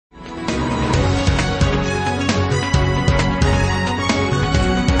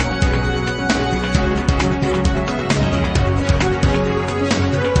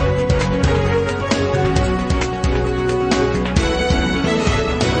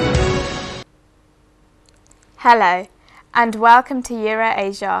Hello, and welcome to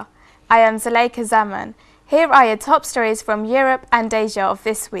Euroasia. I am Zuleika Zaman. Here are your top stories from Europe and Asia of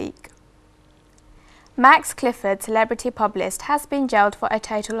this week. Max Clifford, celebrity publicist, has been jailed for a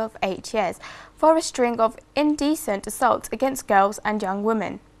total of 8 years for a string of indecent assaults against girls and young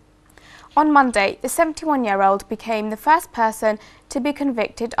women. On Monday, the 71-year-old became the first person to be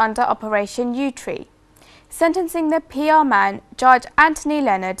convicted under Operation U-Tree. Sentencing the PR man, Judge Anthony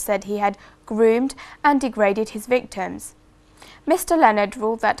Leonard said he had groomed and degraded his victims. Mr. Leonard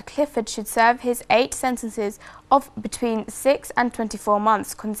ruled that Clifford should serve his 8 sentences of between 6 and 24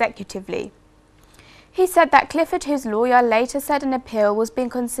 months consecutively. He said that Clifford, whose lawyer later said an appeal was being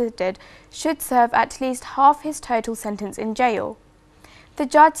considered, should serve at least half his total sentence in jail. The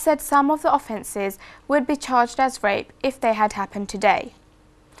judge said some of the offences would be charged as rape if they had happened today.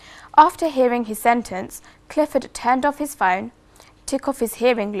 After hearing his sentence, Clifford turned off his phone, took off his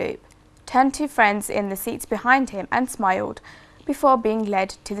hearing loop, turned to friends in the seats behind him and smiled before being led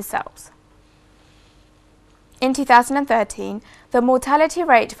to the cells. In 2013, the mortality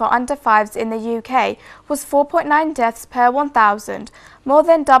rate for under-5s in the UK was 4.9 deaths per 1,000, more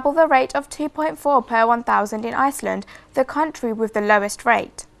than double the rate of 2.4 per 1,000 in Iceland, the country with the lowest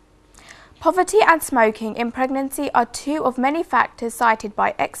rate. Poverty and smoking in pregnancy are 2 of many factors cited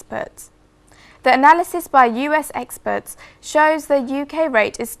by experts. The analysis by US experts shows the UK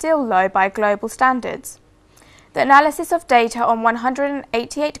rate is still low by global standards. The analysis of data on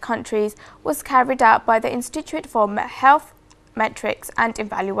 188 countries was carried out by the Institute for Health Metrics and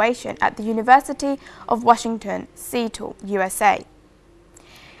Evaluation at the University of Washington, Seattle, USA.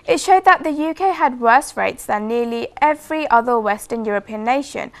 It showed that the UK had worse rates than nearly every other Western European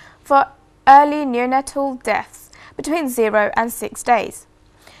nation for early neonatal deaths between 0 and 6 days,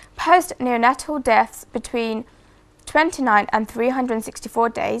 post-neonatal deaths between 29 and 364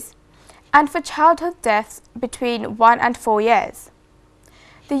 days, and for childhood deaths between 1 and 4 years.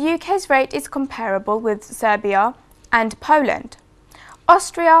 The UK's rate is comparable with Serbia and Poland.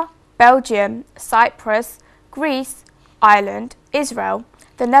 Austria, Belgium, Cyprus, Greece, Ireland, Israel,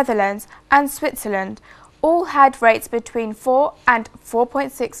 the Netherlands and Switzerland all had rates between 4 and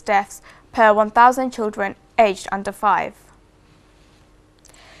 4.6 deaths per 1,000 children aged under 5.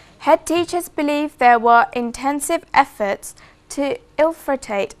 Head teachers believe there were intensive efforts to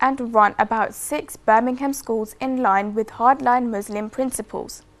infiltrate and run about 6 Birmingham schools in line with hardline Muslim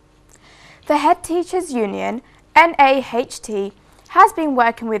principles. The Head Teachers Union, NAHT, has been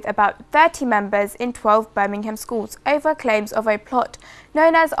working with about 30 members in 12 Birmingham schools over claims of a plot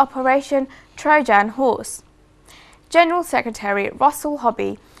known as Operation Trojan Horse. General Secretary Russell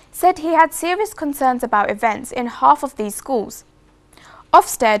Hobby said he had serious concerns about events in half of these schools.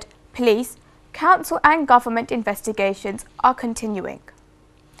 Ofsted, police, council and government investigations are continuing.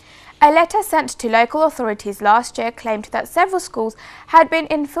 A letter sent to local authorities last year claimed that several schools had been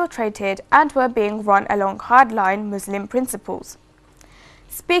infiltrated and were being run along hardline Muslim principles.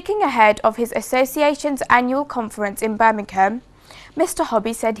 Speaking ahead of his association's annual conference in Birmingham, Mr.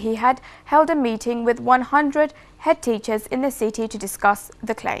 Hobby said he had held a meeting with 100 head teachers in the city to discuss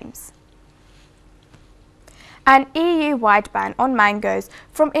the claims. An EU-wide ban on mangoes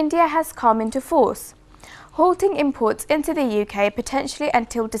from India has come into force, halting imports into the UK potentially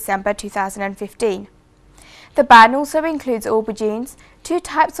until December 2015. The ban also includes aubergines, 2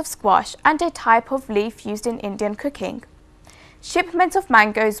 types of squash and a type of leaf used in Indian cooking. Shipments of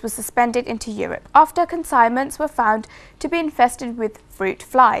mangoes were suspended into Europe after consignments were found to be infested with fruit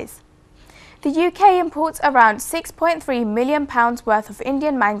flies. The UK imports around £6.3 million worth of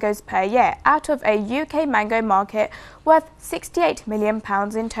Indian mangoes per year out of a UK mango market worth £68 million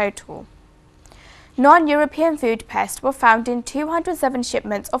in total. Non-European food pests were found in 207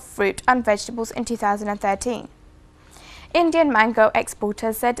 shipments of fruit and vegetables in 2013. Indian mango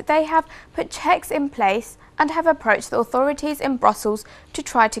exporters said they have put checks in place and have approached the authorities in Brussels to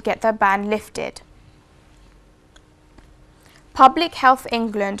try to get the ban lifted. Public Health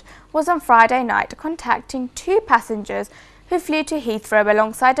England was on Friday night contacting 2 passengers who flew to Heathrow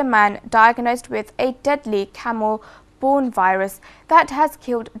alongside a man diagnosed with a deadly camel-borne virus that has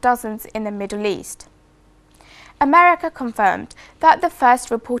killed dozens in the Middle East. America confirmed that the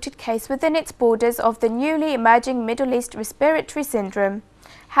first reported case within its borders of the newly emerging Middle East respiratory syndrome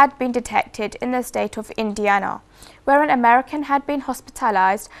had been detected in the state of Indiana, where an American had been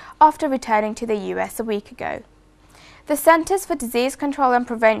hospitalized after returning to the US a week ago. The Centers for Disease Control and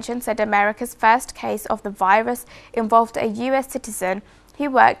Prevention said America's first case of the virus involved a US citizen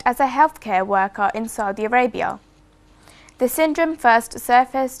who worked as a healthcare worker in Saudi Arabia. The syndrome first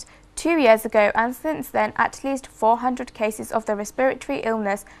surfaced 2 years ago, and since then at least 400 cases of the respiratory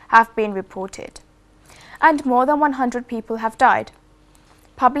illness have been reported. and more than 100 people have died.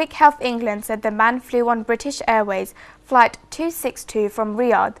 Public Health England said the man flew on British Airways Flight 262 from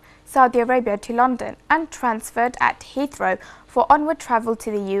Riyadh, Saudi Arabia to London and transferred at Heathrow for onward travel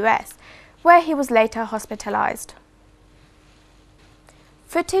to the US, where he was later hospitalized.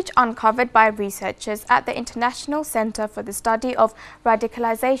 Footage uncovered by researchers at the International Center for the Study of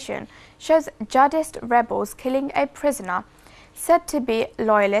Radicalization shows jihadist rebels killing a prisoner said to be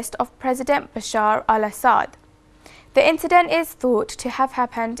loyalist of President Bashar al-Assad. The incident is thought to have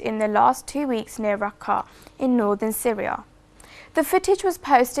happened in the last 2 weeks near Raqqa in northern Syria. The footage was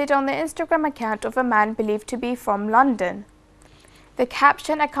posted on the Instagram account of a man believed to be from London. The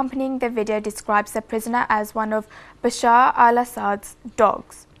caption accompanying the video describes the prisoner as one of Bashar al-Assad's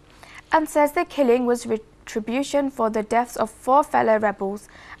dogs and says the killing was retribution for the deaths of 4 fellow rebels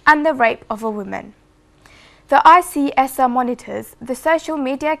and the rape of a woman. The ICSR monitors the social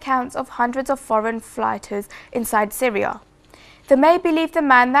media accounts of hundreds of foreign fighters inside Syria. They may believe the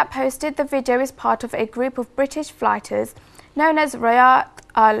man that posted the video is part of a group of British fighters known as Rayat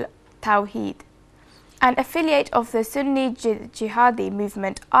al-Tawhid, an affiliate of the Sunni jihadi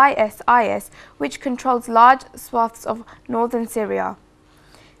movement ISIS, which controls large swaths of northern Syria.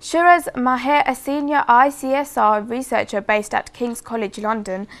 Shiraz Maher, a senior ICSR researcher based at King's College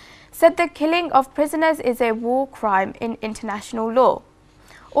London, said the killing of prisoners is a war crime in international law.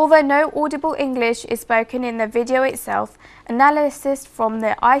 Although no audible English is spoken in the video itself, analysts from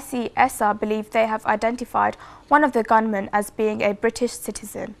the ICSR believe they have identified one of the gunmen as being a British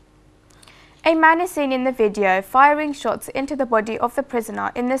citizen. A man is seen in the video firing shots into the body of the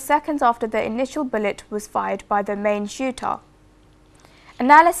prisoner in the seconds after the initial bullet was fired by the main shooter.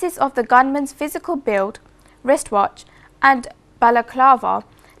 Analysis of the gunman's physical build, wristwatch and balaclava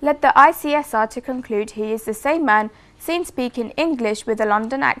led the ICSR to conclude he is the same man seen speaking English with a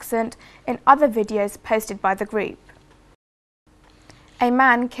London accent in other videos posted by the group. A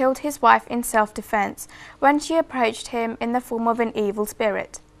man killed his wife in self-defense when she approached him in the form of an evil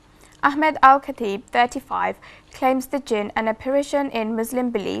spirit. Ahmed al-Khatib, 35, claims the jinn, an apparition in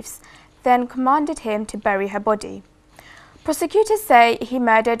Muslim beliefs, then commanded him to bury her body. Prosecutors say he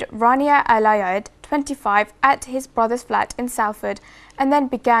murdered Rania Al-Ayad, 25, at his brother's flat in Salford and then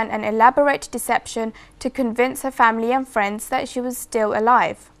began an elaborate deception to convince her family and friends that she was still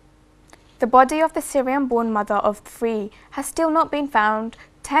alive. The body of the Syrian-born mother of 3 has still not been found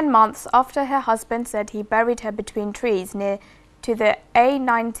 10 months after her husband said he buried her between trees near to the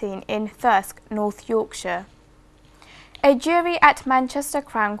A19 in Thirsk, North Yorkshire. A jury at Manchester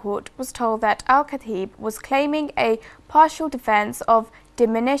Crown Court was told that Al-Khatib was claiming a partial defence of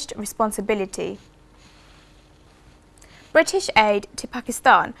diminished responsibility. British aid to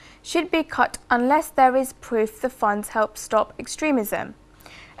Pakistan should be cut unless there is proof the funds help stop extremism.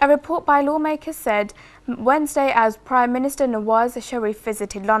 A report by lawmakers said Wednesday as Prime Minister Nawaz Sharif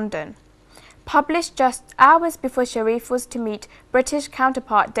visited London. Published just hours before Sharif was to meet British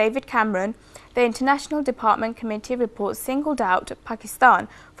counterpart David Cameron, the International Department Committee report singled out Pakistan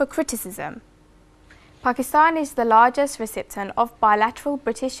for criticism. Pakistan is the largest recipient of bilateral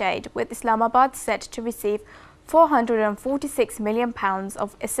British aid, with Islamabad set to receive £446 million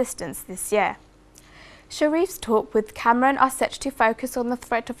of assistance this year. Sharif's talk with Cameron are set to focus on the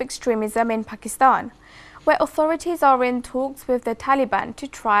threat of extremism in Pakistan, where authorities are in talks with the Taliban to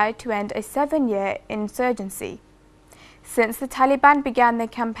try to end a 7-year insurgency. Since the Taliban began their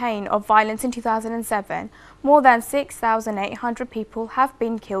campaign of violence in 2007, more than 6,800 people have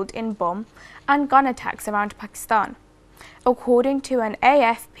been killed in bomb and gun attacks around Pakistan, according to an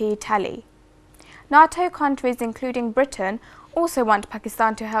AFP tally. NATO countries, including Britain, also want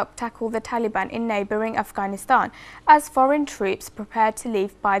Pakistan to help tackle the Taliban in neighbouring Afghanistan as foreign troops prepare to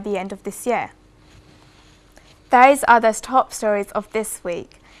leave by the end of this year. Those are the top stories of this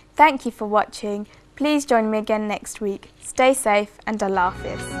week. Thank you for watching. Please join me again next week. Stay safe and Allah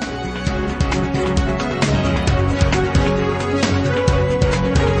Hafiz.